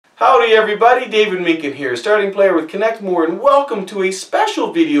Howdy everybody, David Minkin here, starting player with Connect More, and welcome to a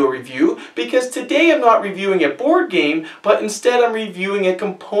special video review because today I'm not reviewing a board game, but instead I'm reviewing a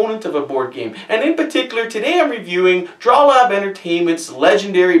component of a board game. And in particular, today I'm reviewing DrawLab Entertainment's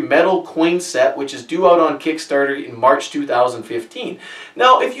legendary metal coin set, which is due out on Kickstarter in March 2015.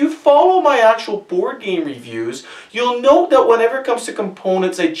 Now, if you follow my actual board game reviews, you'll note that whenever it comes to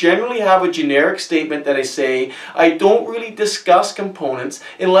components, I generally have a generic statement that I say I don't really discuss components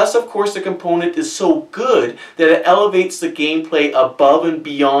unless of course the component is so good that it elevates the gameplay above and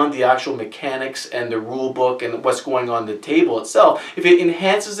beyond the actual mechanics and the rule book and what's going on the table itself. If it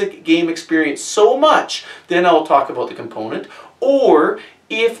enhances the game experience so much, then I'll talk about the component. Or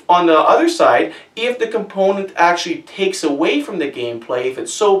if, on the other side, if the component actually takes away from the gameplay, if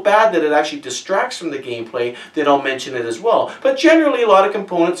it's so bad that it actually distracts from the gameplay, then I'll mention it as well. But generally, a lot of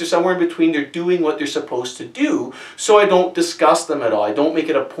components are somewhere in between. They're doing what they're supposed to do, so I don't discuss them at all. I don't make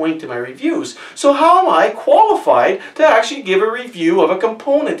it a point in my reviews. So how am I qualified to actually give a review of a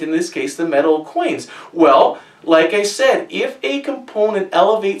component, in this case, the metal coins? Well, like I said, if a component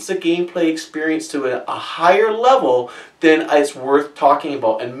elevates the gameplay experience to a higher level, then it's worth talking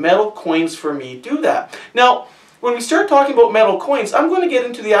about. And metal coins for me do that. Now, when we start talking about metal coins, I'm going to get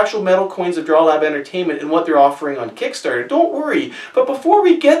into the actual metal coins of DrawLab Entertainment and what they're offering on Kickstarter. Don't worry. But before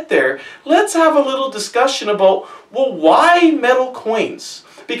we get there, let's have a little discussion about, well, why metal coins?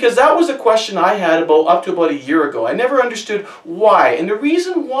 Because that was a question I had up to about a year ago. I never understood why. And the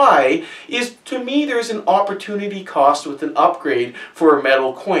reason why is, to me, there's an opportunity cost with an upgrade for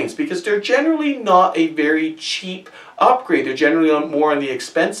metal coins, because they're generally not a very cheap upgrade. They're generally more on the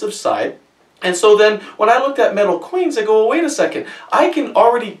expensive side. And so then, when I looked at metal coins, I go, well, wait a second, I can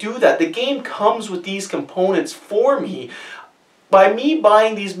already do that. The game comes with these components for me. By me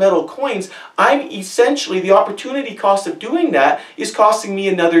buying these metal coins, I'm essentially, the opportunity cost of doing that is costing me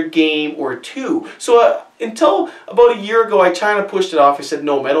another game or two. So until about a year ago, I kind of pushed it off. I said,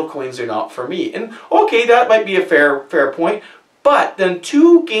 no, metal coins are not for me. And okay, that might be a fair point. But then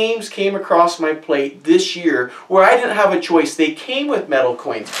two games came across my plate this year where I didn't have a choice. They came with metal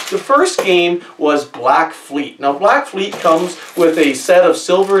coins. The first game was Black Fleet. Now, Black Fleet comes with a set of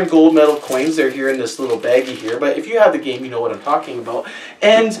silver and gold metal coins. They're here in this little baggie here. But if you have the game, you know what I'm talking about.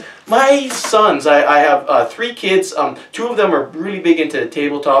 And my sons, I have 3 kids. 2 of them are really big into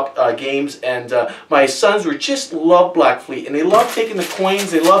tabletop games. And my sons just love Black Fleet. And they love taking the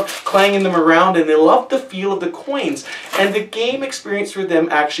coins. They love clanging them around. And they love the feel of the coins. And the game experience for them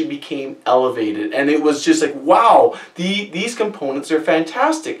actually became elevated, and it was just like, wow, these components are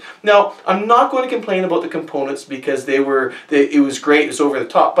fantastic. Now, I'm not going to complain about the components because it was great, it's over the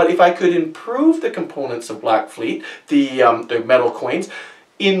top, but if I could improve the components of Black Fleet, the metal coins,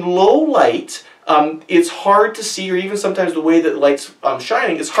 in low light, it's hard to see, or even sometimes the way that the light's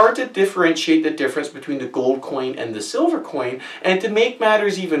shining, it's hard to differentiate the difference between the gold coin and the silver coin. And to make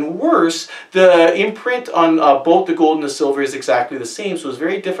matters even worse, the imprint on both the gold and the silver is exactly the same. So it's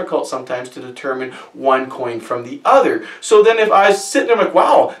very difficult sometimes to determine one coin from the other. So then if I was sitting there like,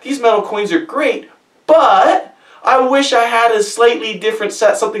 wow, these metal coins are great, but I wish I had a slightly different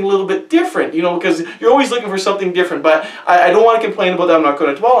set, something a little bit different, you know, because you're always looking for something different. But I don't want to complain about that. I'm not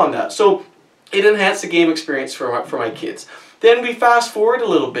going to dwell on that. So it enhanced the game experience for my kids. Then we fast forward a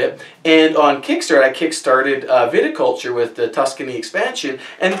little bit, and on Kickstarter, I kickstarted Viticulture with the Tuscany expansion,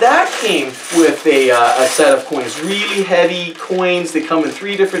 and that came with a set of coins, really heavy coins. They come in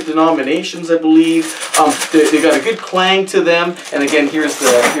 3 different denominations, I believe. They got a good clang to them, and again, here's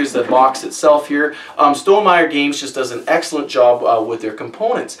the box itself here. Stonemaier Games just does an excellent job with their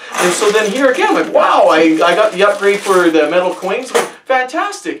components. And so then here again, I'm like, wow, I got the upgrade for the metal coins,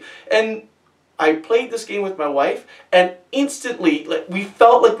 fantastic. And I played this game with my wife, and instantly, we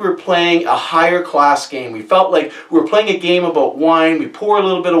felt like we were playing a higher class game. We felt like we were playing a game about wine. We pour a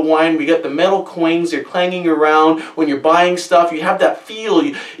little bit of wine. We got the metal coins. They're clanging around. When you're buying stuff, you have that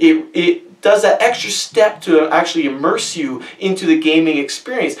feel. It does that extra step to actually immerse you into the gaming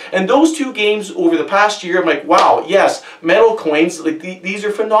experience. And those 2 games over the past year, I'm like, wow, yes, metal coins, like these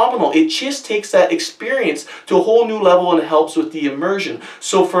are phenomenal. It just takes that experience to a whole new level and helps with the immersion.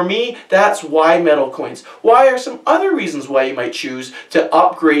 So for me, that's why metal coins. Why are some other reasons why you might choose to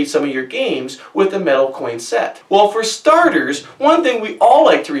upgrade some of your games with a metal coin set? Well, for starters, one thing we all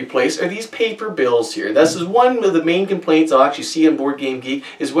like to replace are these paper bills here. This is one of the main complaints I'll actually see on Board Game Geek,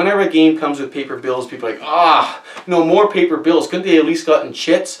 is whenever a game comes comes with paper bills, people are like, no more paper bills. Couldn't they at least gotten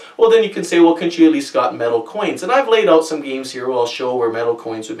chits? Well, then you can say, well, couldn't you at least got metal coins? And I've laid out some games here where I'll show where metal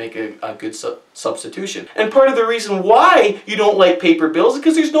coins would make a good substitution. And part of the reason why you don't like paper bills is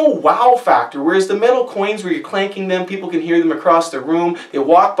because there's no wow factor. Whereas the metal coins, where you're clanking them, people can hear them across the room. They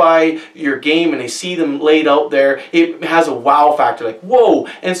walk by your game and they see them laid out there. It has a wow factor, like, whoa.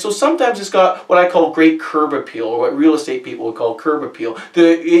 And so sometimes it's got what I call great curb appeal, or what real estate people would call curb appeal.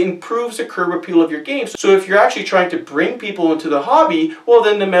 It improves the curb appeal of your games. So if you're actually trying to bring people into the hobby, well,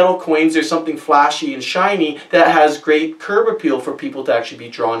 then the metal coins, there's something flashy and shiny that has great curb appeal for people to actually be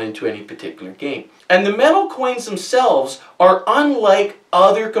drawn into any particular game. And the metal coins themselves are unlike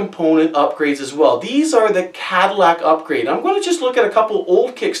other component upgrades as well. These are the Cadillac upgrade. I'm going to just look at a couple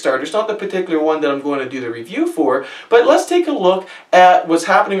old Kickstarters, not the particular one that I'm going to do the review for, but let's take a look at what's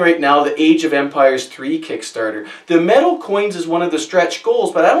happening right now, the Age of Empires 3 Kickstarter. The metal coins is one of the stretch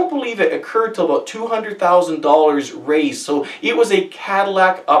goals, but I don't believe it occurred till about $200,000 raised. So it was a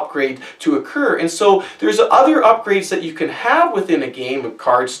Cadillac upgrade to occur. And so there's other upgrades that you can have within a game,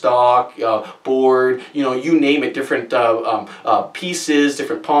 cardstock, board, you name it, different pieces,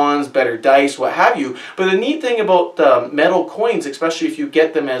 different pawns, better dice, what have you. But the neat thing about metal coins, especially if you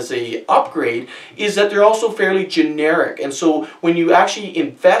get them as a upgrade, is that they're also fairly generic. And so when you actually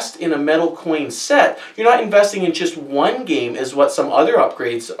invest in a metal coin set, you're not investing in just one game as what some other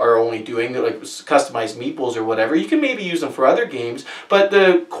upgrades are only doing. They're like customized meeples or whatever. You can maybe use them for other games, but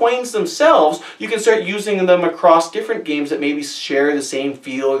the coins themselves, you can start using them across different games that maybe share the same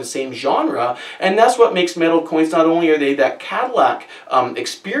feel or the same genre. And that's what makes metal coins, not only are they that Cadillac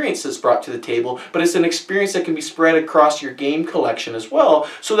experience that's brought to the table, but it's an experience that can be spread across your game collection as well,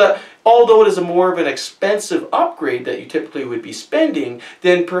 so that although it is a more of an expensive upgrade that you typically would be spending,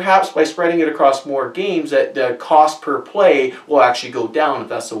 then perhaps by spreading it across more games, that the cost per play will actually go down, if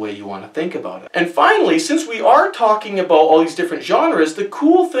that's the way you want to think about it. And finally, since we are talking about all these different genres, the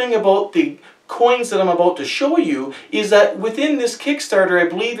cool thing about the coins that I'm about to show you is that within this Kickstarter, I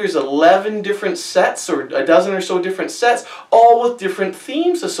believe there's 11 different sets, or a dozen or so different sets, all with different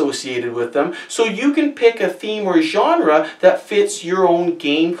themes associated with them. So you can pick a theme or genre that fits your own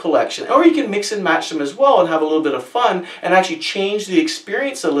game collection, or you can mix and match them as well and have a little bit of fun and actually change the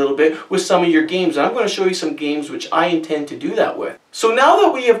experience a little bit with some of your games. And I'm going to show you some games which I intend to do that with. So now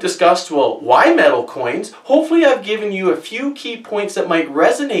that we have discussed, well, why metal coins, hopefully I've given you a few key points that might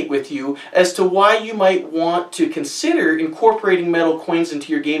resonate with you as to why you might want to consider incorporating metal coins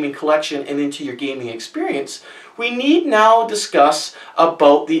into your gaming collection and into your gaming experience. We need now discuss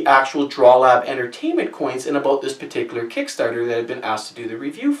about the actual DrawLab Entertainment coins and about this particular Kickstarter that I've been asked to do the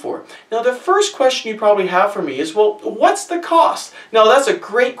review for. Now, the first question you probably have for me is, well, what's the cost? Now, that's a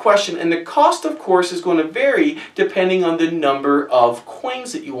great question, and the cost, of course, is going to vary depending on the number of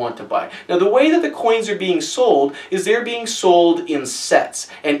coins that you want to buy. Now, the way that the coins are being sold is they're being sold in sets,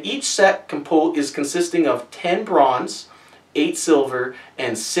 and each set is consisting of 10 bronze, 8 silver,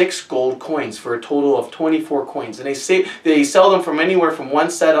 and 6 gold coins for a total of 24 coins. And they sell them from anywhere from 1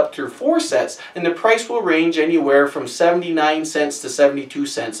 set up to 4 sets, and the price will range anywhere from 79 cents to 72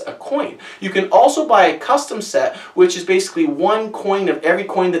 cents a coin. You can also buy a custom set, which is basically 1 coin of every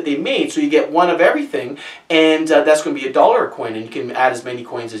coin that they made, so you get 1 of everything, and that's going to be $1 a coin, and you can add as many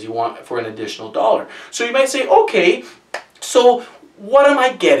coins as you want for an additional $1. So you might say, okay, so what am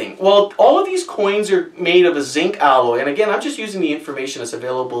I getting? Well, all of these coins are made of a zinc alloy, and again, I'm just using the information that's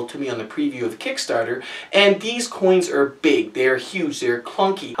available to me on the preview of the Kickstarter, and these coins are big, they're huge, they're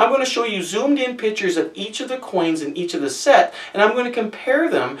clunky. I'm going to show you zoomed in pictures of each of the coins in each of the set, and I'm going to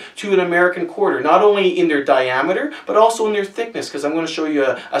compare them to an American quarter, not only in their diameter, but also in their thickness, because I'm going to show you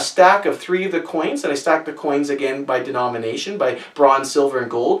a stack of 3 of the coins, and I stack the coins again by denomination, by bronze, silver,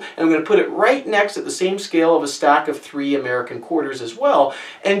 and gold, and I'm going to put it right next at the same scale of a stack of 3 American quarters as well.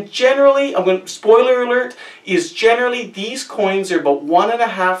 And generally, spoiler alert, is generally these coins are about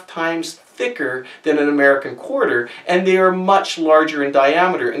 1.5 times thicker than an American quarter, and they are much larger in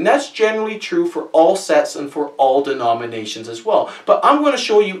diameter, and that's generally true for all sets and for all denominations as well. But I'm going to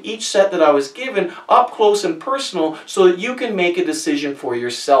show you each set that I was given up close and personal so that you can make a decision for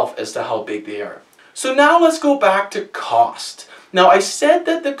yourself as to how big they are. So now let's go back to cost. Now, I said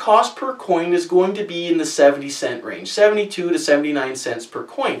that the cost per coin is going to be in the 70-cent range, 72 to 79 cents per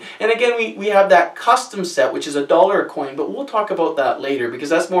coin. And again, we have that custom set, which is $1 a coin, but we'll talk about that later because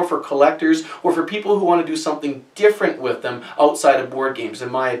that's more for collectors or for people who want to do something different with them outside of board games, in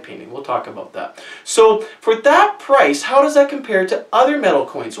my opinion. We'll talk about that. So for that price, how does that compare to other metal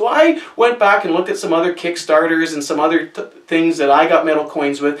coins? Well, I went back and looked at some other Kickstarters and some other things that I got metal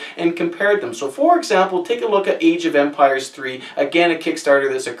coins with and compared them. So for example, take a look at Age of Empires 3. again, a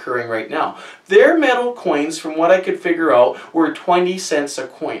Kickstarter that's occurring right now. Their metal coins, from what I could figure out, were 20 cents a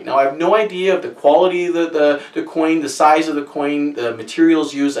coin. Now, I have no idea of the quality of the coin, the size of the coin, the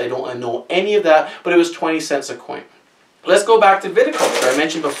materials used. I don't know any of that, but it was 20 cents a coin. Let's go back to viticulture. I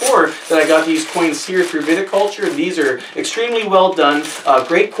mentioned before that I got these coins here through viticulture, and these are extremely well done,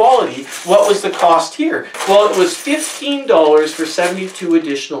 great quality. What was the cost here? Well, it was $15 for 72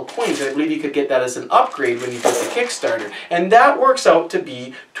 additional coins. I believe you could get that as an upgrade when you did the Kickstarter. And that works out to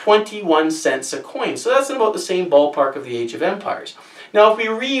be 21 cents a coin. So that's in about the same ballpark of the Age of Empires. Now, if we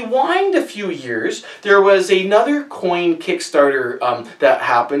rewind a few years, there was another coin Kickstarter that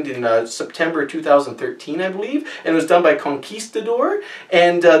happened in September 2013, I believe, and it was done by Conquistador.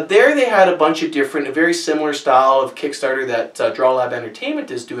 And there they had a bunch of different, a very similar style of Kickstarter that DrawLab Entertainment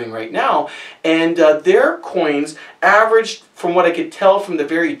is doing right now. And their coins averaged, from what I could tell from the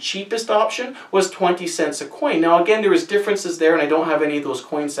very cheapest option, was 20 cents a coin. Now again, there was differences there, and I don't have any of those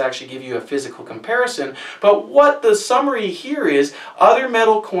coins to actually give you a physical comparison, but what the summary here is, other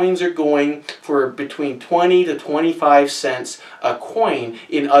metal coins are going for between 20 to 25 cents a coin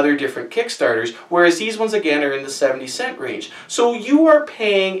in other different Kickstarters, whereas these ones again are in the 70-cent range. So you are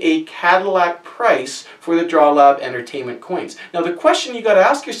paying a Cadillac price for the DrawLab Entertainment coins. Now the question you got to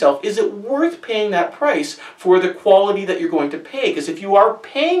ask yourself, is it worth paying that price for the quality that you're going to pay? Because if you are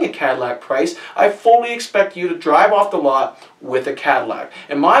paying a Cadillac price, I fully expect you to drive off the lot with a Cadillac.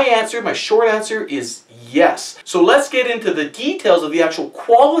 And my answer, my short answer, is yes. So let's get into the details of the actual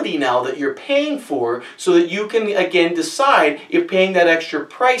quality now that you're paying for, so that you can again decide if paying that extra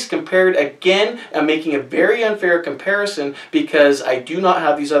price compared, again, I'm making a very unfair comparison because I do not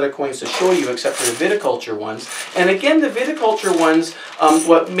have these other coins to show you except for the viticulture ones. And again, the viticulture ones,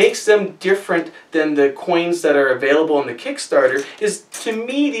 what makes them different than the coins that are available in the Kickstarter is, to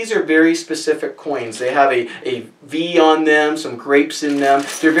me, these are very specific coins. They have a V on them, some grapes in them.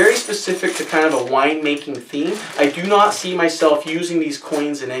 They're very specific to kind of a winemaking theme. I do not see myself using these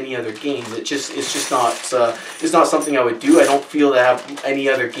coins in any other game. It's just not something I would do. I don't feel that I have any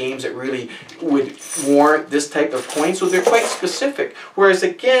other games that really would warrant this type of coin, so they're quite specific. Whereas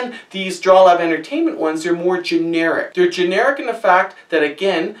again, these DrawLab Entertainment ones, they're more generic. They're generic in the fact that,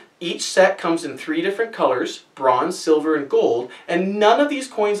 again, each set comes in 3 different colors, bronze, silver, and gold, and none of these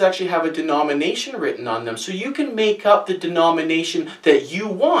coins actually have a denomination written on them, so you can make up the denomination that you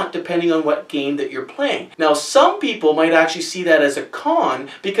want depending on what game that you're playing. Now, some people might actually see that as a con,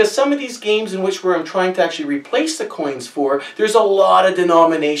 because some of these games in which I'm trying to actually replace the coins for, there's a lot of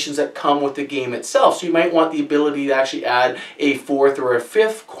denominations that come with the game itself, so you might want the ability to actually add a 4th or a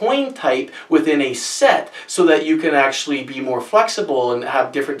 5th coin type within a set so that you can actually be more flexible and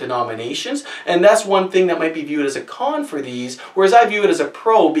have different denominations. And that's one thing that might be viewed as a con for these, whereas I view it as a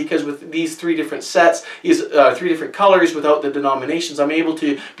pro, because with these 3 different sets, 3 different colors without the denominations, I'm able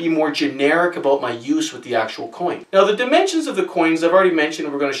to be more generic about my use with the actual coin. Now, the dimensions of the coins I've already mentioned,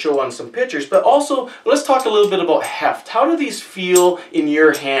 we're going to show on some pictures, but also let's talk a little bit about heft. How do these feel in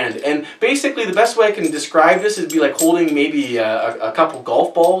your hand? And basically the best way I can describe this is be like holding maybe a couple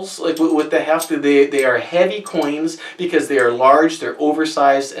golf balls, like with the heft. They are heavy coins because they are large, they're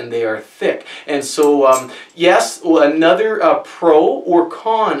oversized, and they are thick. And so yes, another pro or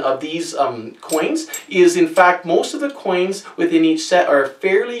con of these coins is, in fact, most of the coins within each set are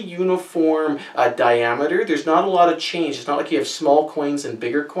fairly uniform diameter. There's not a lot of change. It's not like you have small coins and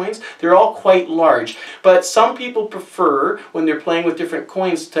bigger coins. They're all quite large. But some people prefer, when they're playing with different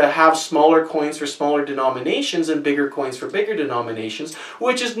coins, to have smaller coins for smaller denominations and bigger coins for bigger denominations,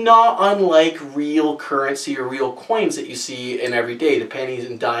 which is not unlike real currency or real coins that you see in every day. The pennies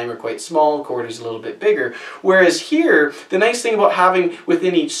and dime are quite small, quarters a little bit bigger. Whereas here, the nice thing about having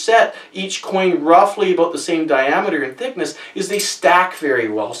within each set, each coin roughly about the same diameter and thickness, is they stack very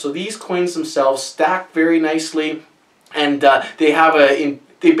well. So these coins themselves stack very nicely, and they have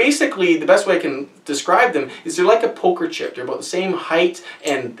they basically, the best way I can describe them is they're like a poker chip. They're about the same height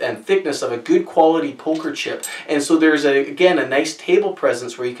and thickness of a good quality poker chip. And so there's, again, a nice table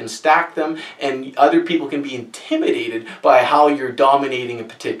presence where you can stack them, and other people can be intimidated by how you're dominating a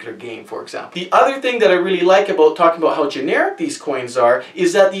particular game, for example. The other thing that I really like about talking about how generic these coins are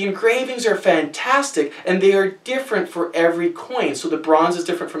is that the engravings are fantastic, and they are different for every coin. So the bronze is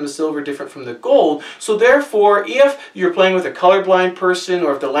different from the silver, different from the gold. So therefore, if you're playing with a colorblind person, or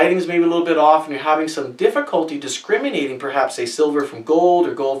or if the lighting's maybe a little bit off and you're having some difficulty discriminating perhaps say silver from gold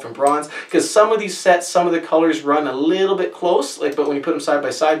or gold from bronze, because some of these sets, some of the colors run a little bit close, but when you put them side by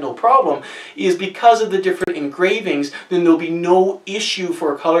side, no problem, is because of the different engravings, then there'll be no issue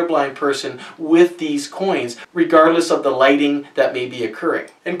for a colorblind person with these coins, regardless of the lighting that may be occurring.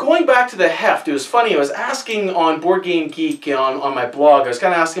 And going back to the heft, it was funny, I was asking on Board Game Geek on my blog, I was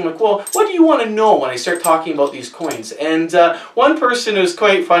kind of asking like, well, what do you want to know when I start talking about these coins? And one person who was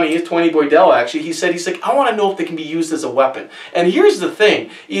quite funny, 20 Boydell actually, he's like, I want to know if they can be used as a weapon. And here's the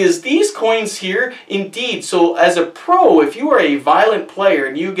thing, is these coins here, indeed, so as a pro, if you are a violent player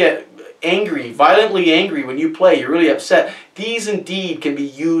and you get angry, violently angry when you play, you're really upset, these indeed can be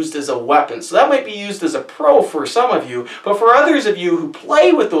used as a weapon. So that might be used as a pro for some of you, but for others of you who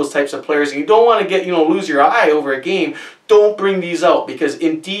play with those types of players and you don't want to get, lose your eye over a game, don't bring these out, because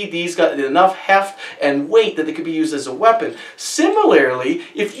indeed these got enough heft and weight that they could be used as a weapon. Similarly,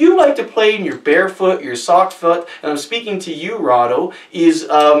 if you like to play in your barefoot, your sock foot, and I'm speaking to you, Rado, is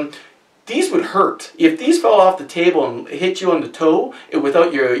these would hurt. If these fell off the table and hit you on the toe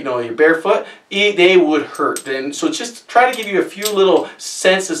without your, your barefoot, they would hurt. And so just try to give you a few little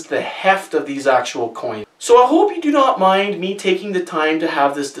senses to the heft of these actual coins. So I hope you do not mind me taking the time to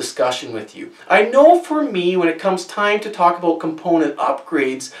have this discussion with you. I know for me, when it comes time to talk about component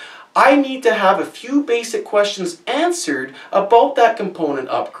upgrades, I need to have a few basic questions answered about that component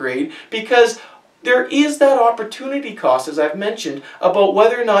upgrade, because there is that opportunity cost, as I've mentioned, about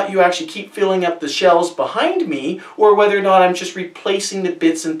whether or not you actually keep filling up the shelves behind me, or whether or not I'm just replacing the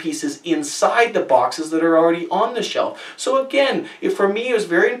bits and pieces inside the boxes that are already on the shelf. So again, for me it was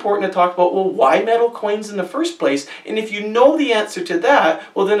very important to talk about, well, why metal coins in the first place? And if you know the answer to that,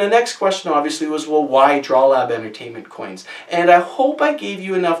 well then the next question obviously was, well, why Draw Lab Entertainment coins? And I hope I gave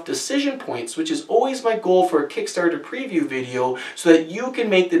you enough decision points, which is always my goal for a Kickstarter preview video, so that you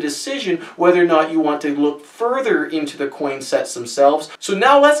can make the decision whether or not you want to look further into the coin sets themselves. So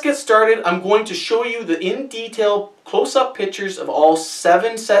now let's get started. I'm going to show you the in detail close-up pictures of all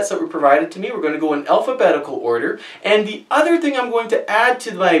 7 sets that were provided to me. We're going to go in alphabetical order. And the other thing I'm going to add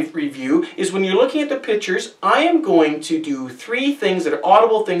to my review is when you're looking at the pictures, I am going to do 3 things that are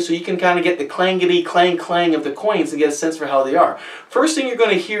audible things so you can kind of get the clangity clang clang of the coins and get a sense for how they are. First thing you're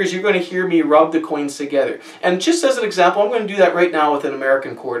going to hear is you're going to hear me rub the coins together. And just as an example, I'm going to do that right now with an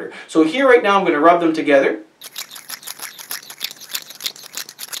American quarter. So here right now I'm going to rub them together.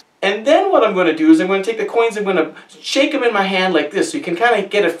 And then what I'm going to do is I'm going to take the coins, I'm going to shake them in my hand like this so you can kind of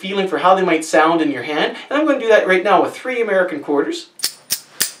get a feeling for how they might sound in your hand. And I'm going to do that right now with 3 American quarters.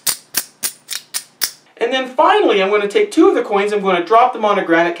 And then finally I'm going to take 2 of the coins, I'm going to drop them on a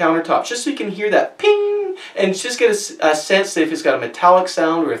granite countertop just so you can hear that ping and just get a sense if it's got a metallic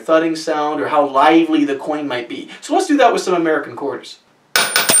sound or a thudding sound or how lively the coin might be. So let's do that with some American quarters.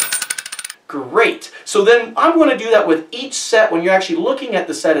 Great. So then I'm going to do that with each set when you're actually looking at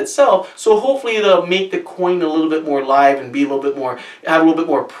the set itself. So hopefully it'll make the coin a little bit more live and be a little bit more, have a little bit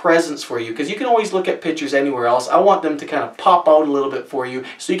more presence for you. Because you can always look at pictures anywhere else. I want them to kind of pop out a little bit for you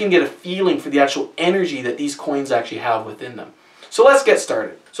so you can get a feeling for the actual energy that these coins actually have within them. So let's get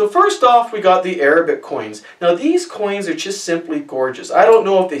started. So first off, we got the Arabic coins. Now these coins are just simply gorgeous. I don't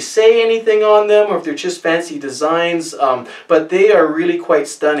know if they say anything on them or if they're just fancy designs, but they are really quite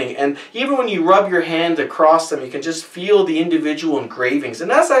stunning. And even when you rub your hand across them, you can just feel the individual engravings. And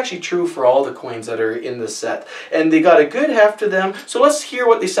that's actually true for all the coins that are in the set. And they got a good heft to them. So let's hear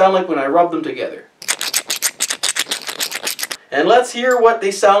what they sound like when I rub them together. And let's hear what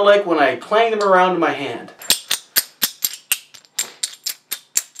they sound like when I clang them around in my hand.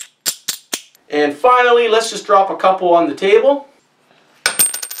 And finally, let's just drop a couple on the table.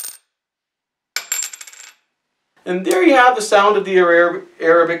 And there you have the sound of the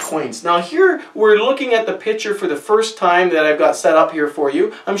Arabic coins. Now here we're looking at the picture for the first time that I've got set up here for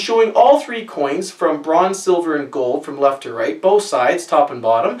you. I'm showing all 3 coins from bronze, silver, and gold from left to right, both sides, top and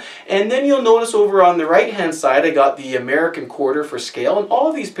bottom. And then you'll notice over on the right hand side I got the American quarter for scale, and all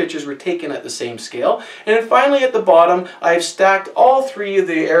of these pictures were taken at the same scale. And then finally at the bottom I've stacked all 3 of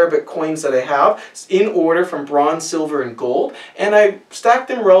the Arabic coins that I have in order from bronze, silver, and gold, and I stacked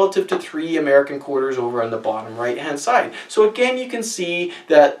them relative to 3 American quarters over on the bottom right hand side. So again, you can see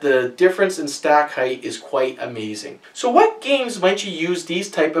that the difference in stack height is quite amazing. So what games might you use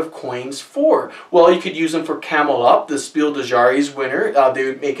these type of coins for? Well, you could use them for Camel Up, the Spiel des Jahres winner. They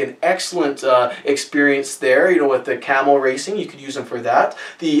would make an excellent experience there, with the camel racing. You could use them for that.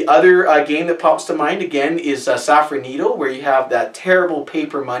 The other game that pops to mind again is Safranito, where you have that terrible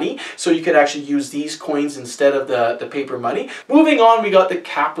paper money. So you could actually use these coins instead of the paper money. Moving on, we got the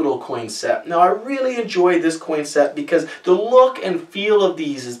Capital coin set. Now I really enjoyed this coin coin set because the look and feel of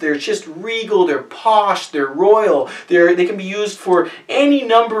these is they're just regal, they're posh, they're royal. They can be used for any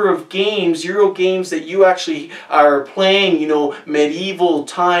number of games, Euro games that you actually are playing, you know, medieval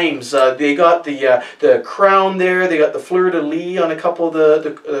times. They got the crown there, they got the fleur-de-lis on a couple of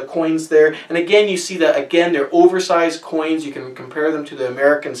the coins there. And again, you see that, again, they're oversized coins. You can compare them to the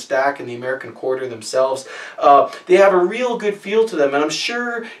American stack and the American quarter themselves. They have a real good feel to them, and I'm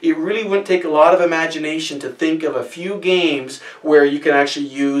sure it really wouldn't take a lot of imagination to think of a few games where you can actually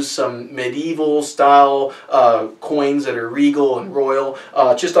use some medieval style coins that are regal and royal.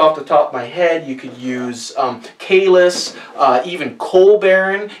 Just off the top of my head, you could use Kalis, even Coal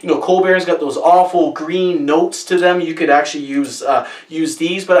Baron. You know, Coal Baron's got those awful green notes to them. You could actually use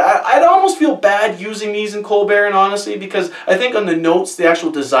these, but I'd almost feel bad using these in Coal Baron, honestly, because I think on the notes the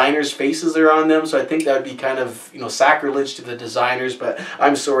actual designers' faces are on them, so I think that would be kind of, you know, sacrilege to the designers. But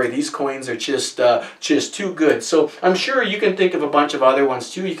I'm sorry, these coins are just too good. So I'm sure you can think of a bunch of other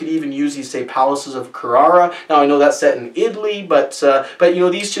ones too. You could even use these, say, Palaces of Carrara. Now I know that's set in Italy, but you know,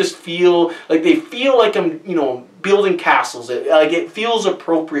 these just feel like I'm, you know, building castles. It feels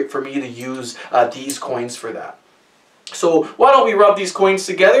appropriate for me to use these coins for that. So why don't we rub these coins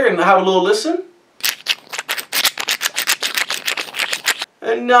together and have a little listen?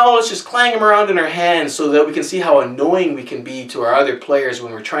 And now let's just clang them around in our hands so that we can see how annoying we can be to our other players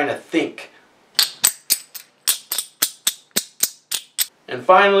when we're trying to think. And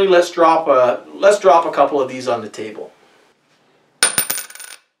finally, let's drop a couple of these on the table.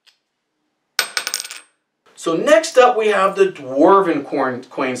 So next up we have the Dwarven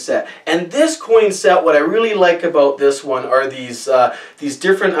coin set. And this coin set, what I really like about this one are these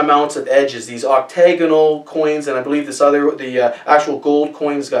different amounts of edges, these octagonal coins, and I believe the actual gold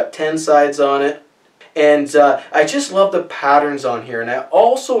coin's got 10 sides on it. And I just love the patterns on here, and I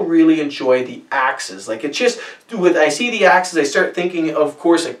also really enjoy the axes. Like, it just, when I see the axes, I start thinking, of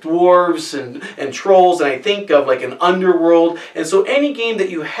course, like dwarves and trolls, and I think of like an underworld. And so any game that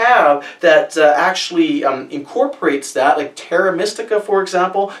you have that actually incorporates that, like Terra Mystica, for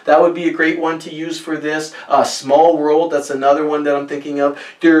example, that would be a great one to use for this. Small World, that's another one that I'm thinking of.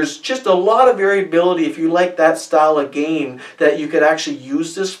 There's just a lot of variability if you like that style of game that you could actually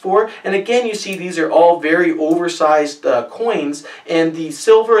use this for. And again, you see these are all very oversized coins, and the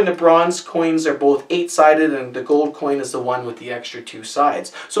silver and the bronze coins are both 8-sided, and the gold coin is the one with the extra 2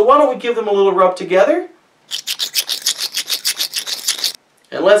 sides. So why don't we give them a little rub together?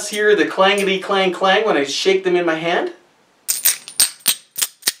 And let's hear the clangety clang clang when I shake them in my hand.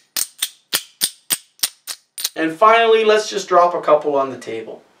 And finally, let's just drop a couple on the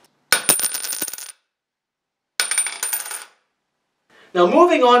table. Now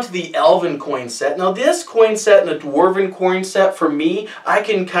moving on to the Elven coin set. Now this coin set and the Dwarven coin set, for me, I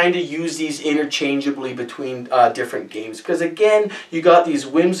can kind of use these interchangeably between different games. Because again, you got these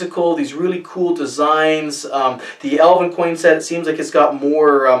whimsical, these really cool designs. The Elven coin set, it seems like it's got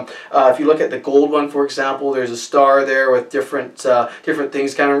more, if you look at the gold one, for example, there's a star there with different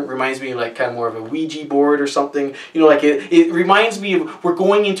things. Kind of reminds me like kind of more of a Ouija board or something. You know, like it reminds me of, we're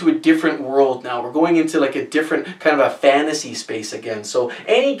going into a different world now. We're going into like a different kind of a fantasy space again. So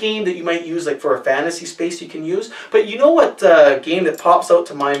any game that you might use like for a fantasy space you can use. But you know what game that pops out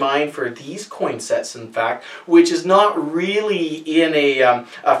to my mind for these coin sets, in fact, which is not really in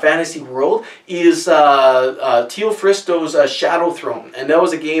a fantasy world, is Teal Fristo's Shadow Throne. And that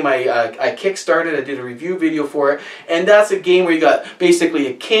was a game I kickstarted. I did a review video for it. And that's a game where you got basically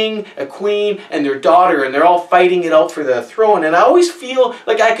a king, a queen, and their daughter, and they're all fighting it out for the throne. And I always feel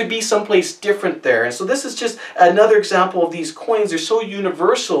like I could be someplace different there. And so this is just another example of these coins. They're so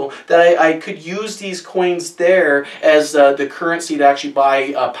universal that I could use these coins there as the currency to actually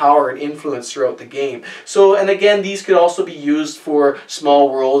buy power and influence throughout the game. So, and again, these could also be used for Small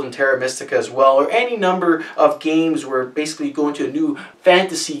World and Terra Mystica as well, or any number of games where basically you go into a new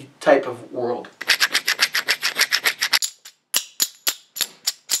fantasy type of world.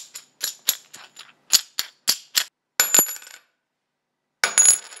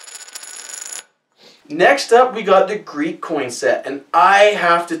 Next up, we got the Greek coin set, and I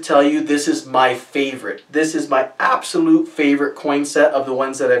have to tell you, this is my favorite. This is my absolute favorite coin set of the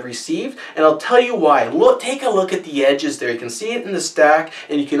ones that I've received, and I'll tell you why. Look, take a look at the edges there. You can see it in the stack,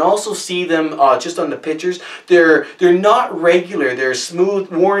 and you can also see them just on the pictures. They're not regular. They're smooth,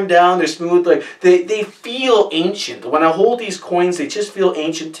 worn down. They're smooth. Like they feel ancient. When I hold these coins, they just feel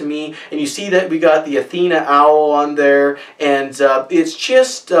ancient to me. And you see that we got the Athena owl on there, and it's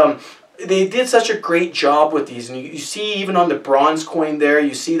just they did such a great job with these, and you see even on the bronze coin there,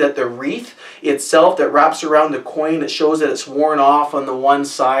 you see that the wreath itself that wraps around the coin, it shows that it's worn off on the one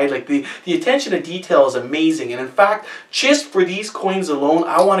side. Like the attention to detail is amazing, and in fact, just for these coins alone,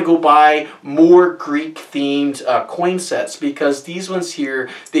 I want to go buy more Greek themed coin sets, because these ones here,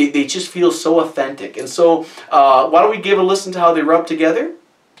 they just feel so authentic. And so why don't we give a listen to how they rub together?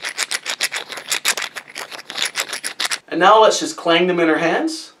 And now let's just clang them in our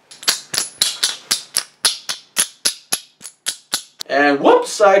hands. And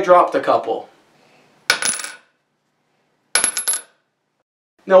whoops, I dropped a couple.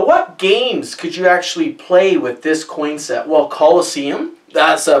 Now, what games could you actually play with this coin set? Well, Colosseum.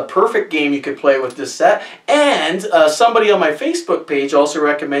 That's a perfect game you could play with this set. And somebody on my Facebook page also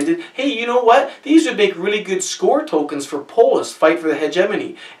recommended, hey, you know what? These would make really good score tokens for Polis, Fight for the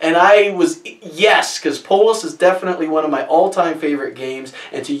Hegemony. And I was, yes, because Polis is definitely one of my all-time favorite games.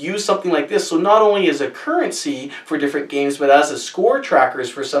 And to use something like this, so not only as a currency for different games, but as a score trackers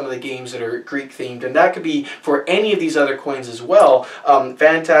for some of the games that are Greek-themed. And that could be for any of these other coins as well.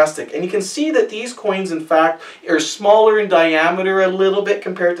 Fantastic. And you can see that these coins, in fact, are smaller in diameter a little bit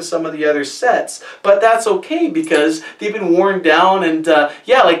compared to some of the other sets, but that's okay because they've been worn down, and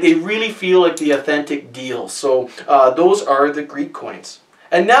yeah, like they really feel like the authentic deal. So those are the Greek coins.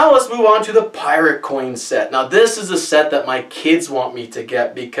 And now let's move on to the pirate coin set. Now this is a set that my kids want me to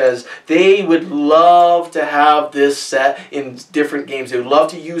get because they would love to have this set in different games. They would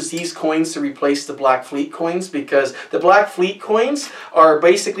love to use these coins to replace the Black Fleet coins, because the Black Fleet coins are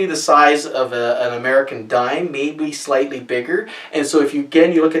basically the size of an American dime, maybe slightly bigger. And so if you,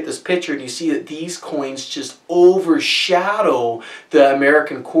 again, you look at this picture and you see that these coins just overshadow the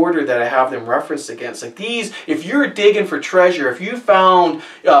American quarter that I have them referenced against. Like these, if you're digging for treasure, if you found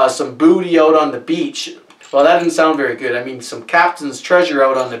some booty out on the beach, well, that didn't sound very good. I mean, some captain's treasure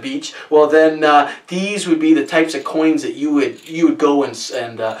out on the beach. Well, then these would be the types of coins that you would go and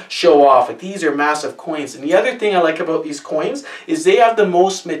show off. Like, these are massive coins. And the other thing I like about these coins is they have the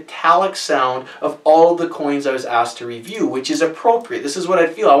most metallic sound of all of the coins I was asked to review, which is appropriate. This is what I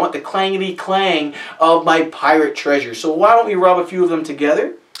feel. I want the clangety clang of my pirate treasure. So why don't we rub a few of them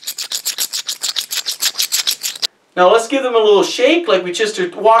together? Now let's give them a little shake, like we just are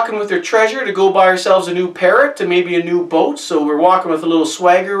walking with our treasure to go buy ourselves a new parrot to maybe a new boat. So we're walking with a little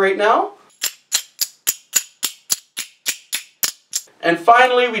swagger right now. And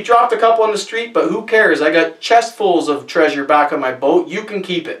finally, we dropped a couple on the street, but who cares? I got chestfuls of treasure back on my boat. You can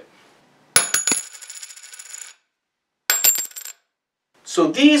keep it. So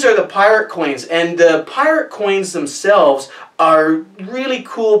these are the pirate coins, and the pirate coins themselves are really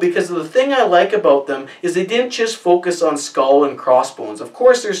cool because the thing I like about them is they didn't just focus on skull and crossbones. Of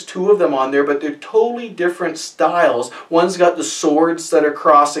course there's two of them on there, but they're totally different styles. One's got the swords that are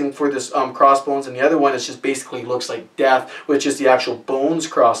crossing for this crossbones, and the other one is just basically looks like death, which is the actual bones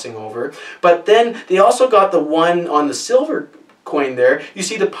crossing over. But then they also got the one on the silver coin there. You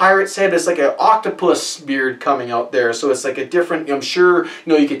see the pirate's head, it's like an octopus beard coming out there, so it's like a different, I'm sure, you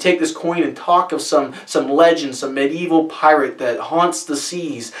know, you could take this coin and talk of some legend, some medieval pirate that haunts the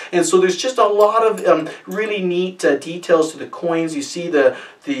seas. And so there's just a lot of really neat details to the coins. You see the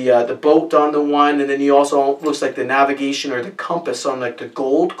boat on the one, and then you also, looks like the navigation or the compass on like the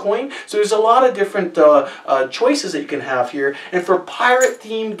gold coin. So there's a lot of different choices that you can have here. And for pirate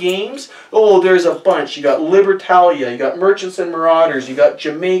themed games, oh, there's a bunch. You got Libertalia, you got Merchants and Marauders, you got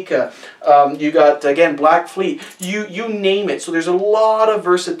Jamaica, you got, again, Black Fleet, you name it. So there's a lot of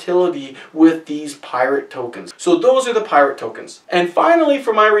versatility with these pirate tokens. So those are the pirate tokens. And finally,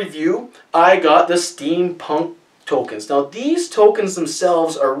 for my review, I got the Steampunk tokens. Now these tokens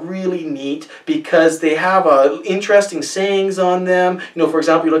themselves are really neat because they have interesting sayings on them. You know, for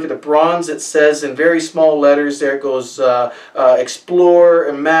example, you look at the bronze, it says in very small letters there, it goes explore,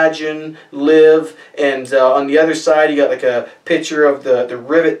 imagine, live, and on the other side you got like a picture of the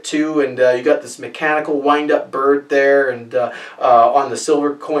rivet too, and you got this mechanical wind-up bird there, and on the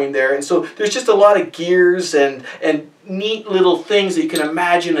silver coin there. And so there's just a lot of gears and neat little things that you can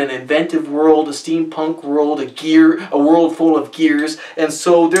imagine, an inventive world, a steampunk world, a world full of gears. And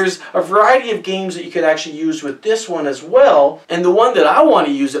so there's a variety of games that you could actually use with this one as well. And the one that I want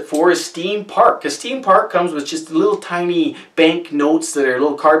to use it for is Steampunk, because Steampunk comes with just little tiny bank notes that are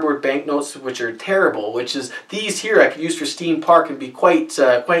little cardboard bank notes, which are terrible, which is these here I could use for Steampunk and be quite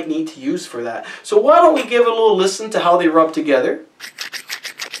neat to use for that. So why don't we give a little listen to how they rub together.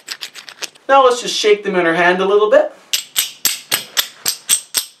 Now let's just shake them in our hand a little bit.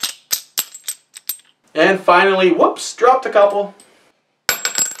 And finally, whoops, dropped a couple.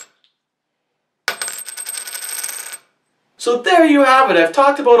 So there you have it. I've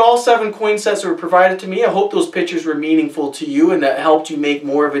talked about all 7 coin sets that were provided to me. I hope those pictures were meaningful to you and that helped you make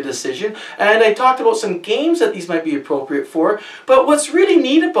more of a decision. And I talked about some games that these might be appropriate for. But what's really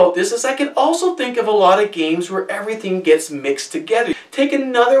neat about this is I can also think of a lot of games where everything gets mixed together. Take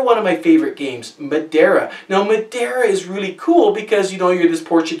another one of my favorite games, Madeira. Now Madeira is really cool because, you know, you're this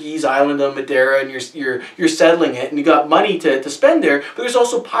Portuguese island on Madeira and you're settling it and you got money to spend there. But there's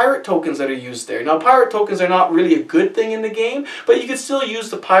also pirate tokens that are used there. Now pirate tokens are not really a good thing in the game, but you could still use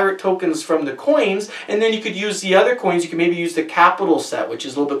the pirate tokens from the coins, and then you could use the other coins. You can maybe use the capital set, which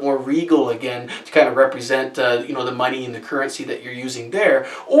is a little bit more regal again, to kind of represent you know, the money and the currency that you're using there.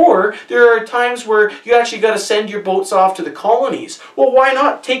 Or there are times where you actually got to send your boats off to the colonies. Well, why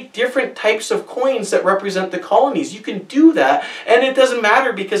not take different types of coins that represent the colonies? You can do that, and it doesn't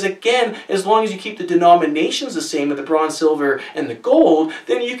matter because, again, as long as you keep the denominations the same of the bronze, silver, and the gold,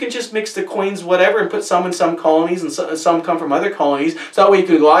 then you can just mix the coins whatever and put some in some colonies and some come from other colonies. So that way you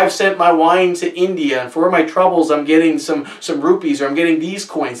can go, I've sent my wine to India, and for my troubles I'm getting some rupees, or I'm getting these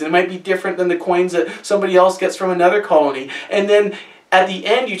coins. And it might be different than the coins that somebody else gets from another colony. And then at the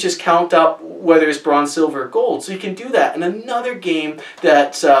end, you just count up whether it's bronze, silver, or gold. So you can do that. And another game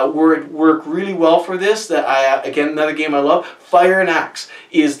that would work really well for this, that again, another game I love, Fire and Axe,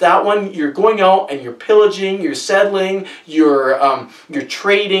 is that one you're going out and you're pillaging, you're settling, you're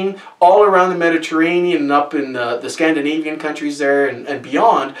trading all around the Mediterranean and up in the Scandinavian countries there and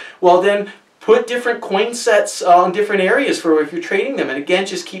beyond. Well then, put different coin sets on different areas for if you're trading them, and again,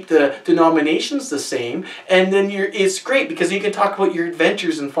 just keep the denominations the same, and then it's great because you can talk about your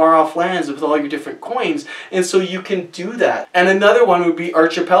adventures in far off lands with all your different coins, and so you can do that. And another one would be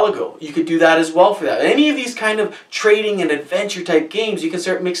Archipelago. You could do that as well for that. Any of these kind of trading and adventure type games, you can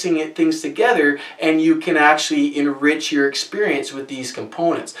start mixing things together and you can actually enrich your experience with these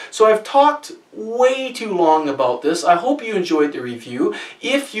components. So I've talked way too long about this. I hope you enjoyed the review.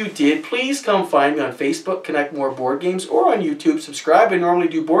 If you did, please come find me on Facebook, Connect More Board Games, or on YouTube. Subscribe. I normally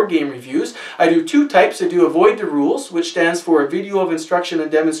do board game reviews. I do 2 types. I do Avoid the Rules, which stands for a video of instruction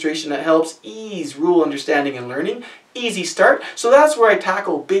and demonstration that helps ease rule understanding and learning. Easy start. So that's where I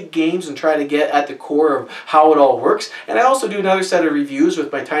tackle big games and try to get at the core of how it all works. And I also do another set of reviews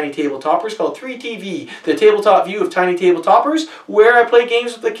with my Tiny Tabletoppers called 3TV, the tabletop view of Tiny Tabletoppers, where I play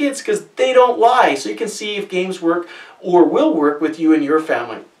games with the kids because they don't lie. So you can see if games work or will work with you and your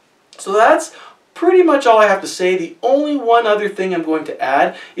family. So that's pretty much all I have to say. The only one other thing I'm going to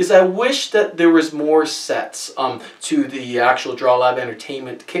add is I wish that there was more sets to the actual Draw Lab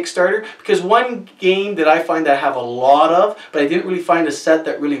Entertainment Kickstarter, because one game that I find that I have a lot of, but I didn't really find a set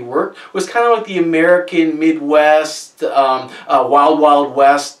that really worked, was kind of like the American Midwest, Wild Wild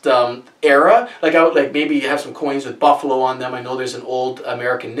West era. Like maybe you have some coins with buffalo on them. I know there's an old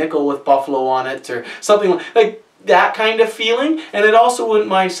American nickel with buffalo on it, or something like that kind of feeling. And it also wouldn't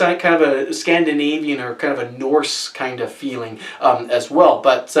mind kind of a Scandinavian or kind of a Norse kind of feeling as well.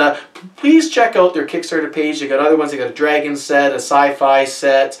 But please check out their Kickstarter page. They got other ones. They got a dragon set, a sci-fi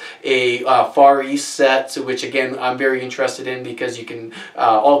set, a Far East set, which again I'm very interested in because you can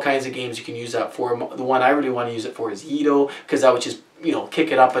all kinds of games you can use that for. The one I really want to use it for is Edo, because that would just, you know,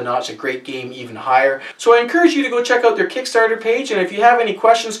 kick it up a notch, a great game even higher. So I encourage you to go check out their Kickstarter page, and if you have any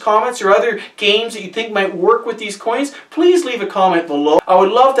questions, comments, or other games that you think might work with these coins, please leave a comment below. I would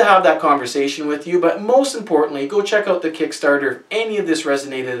love to have that conversation with you, but most importantly, go check out the Kickstarter if any of this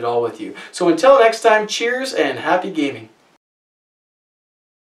resonated at all with you. So until next time, cheers and happy gaming.